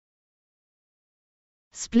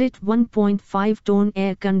Split 1.5-ton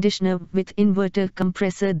air conditioner with inverter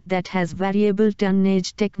compressor that has variable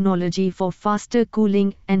tonnage technology for faster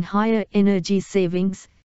cooling and higher energy savings,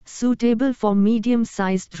 suitable for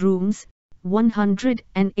medium-sized rooms,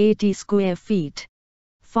 180 square feet.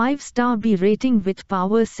 5-star B rating with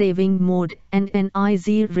power saving mode and an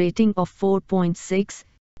ISEER rating of 4.6,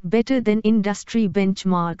 better than industry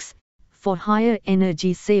benchmarks, for higher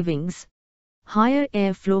energy savings. Higher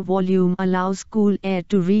airflow volume allows cool air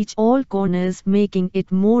to reach all corners, making it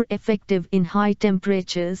more effective in high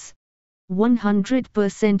temperatures.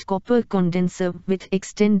 100% copper condenser with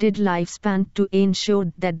extended lifespan to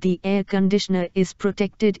ensure that the air conditioner is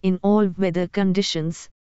protected in all weather conditions.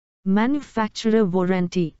 Manufacturer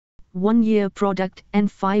warranty, 1 year product and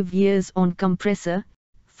 5 years on compressor.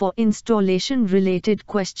 For installation related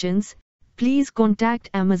questions, please contact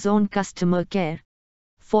Amazon customer care.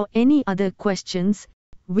 For any other questions,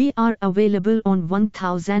 we are available on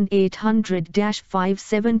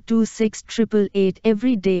 1800-5726-888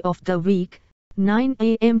 every day of the week, 9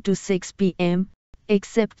 a.m. to 6 p.m.,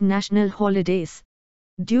 except national holidays.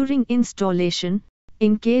 During installation,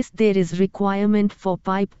 in case there is requirement for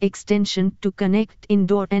pipe extension to connect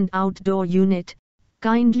indoor and outdoor unit,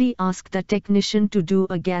 kindly ask the technician to do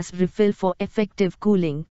a gas refill for effective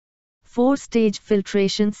cooling. 4-stage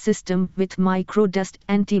filtration system with microdust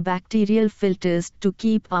antibacterial filters to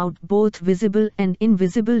keep out both visible and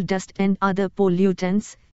invisible dust and other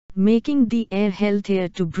pollutants, making the air healthier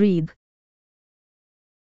to breathe.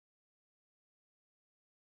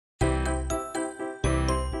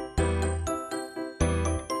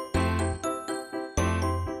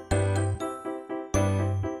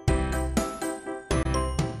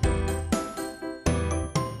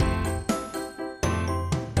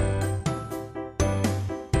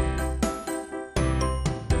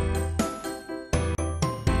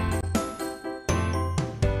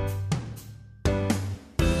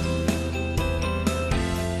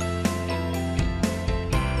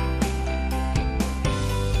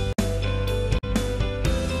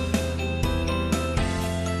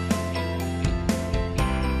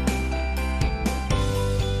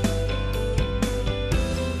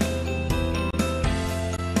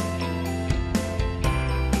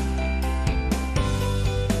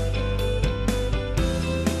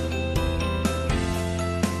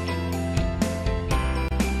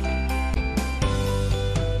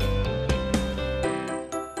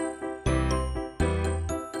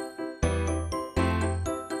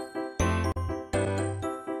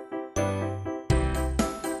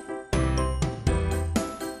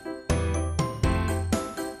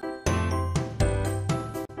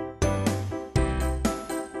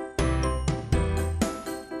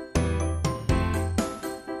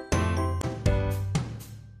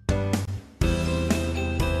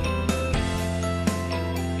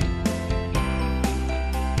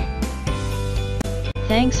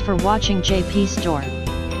 Thanks for watching JP Store.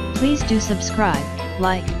 Please do subscribe,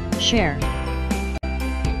 like, share,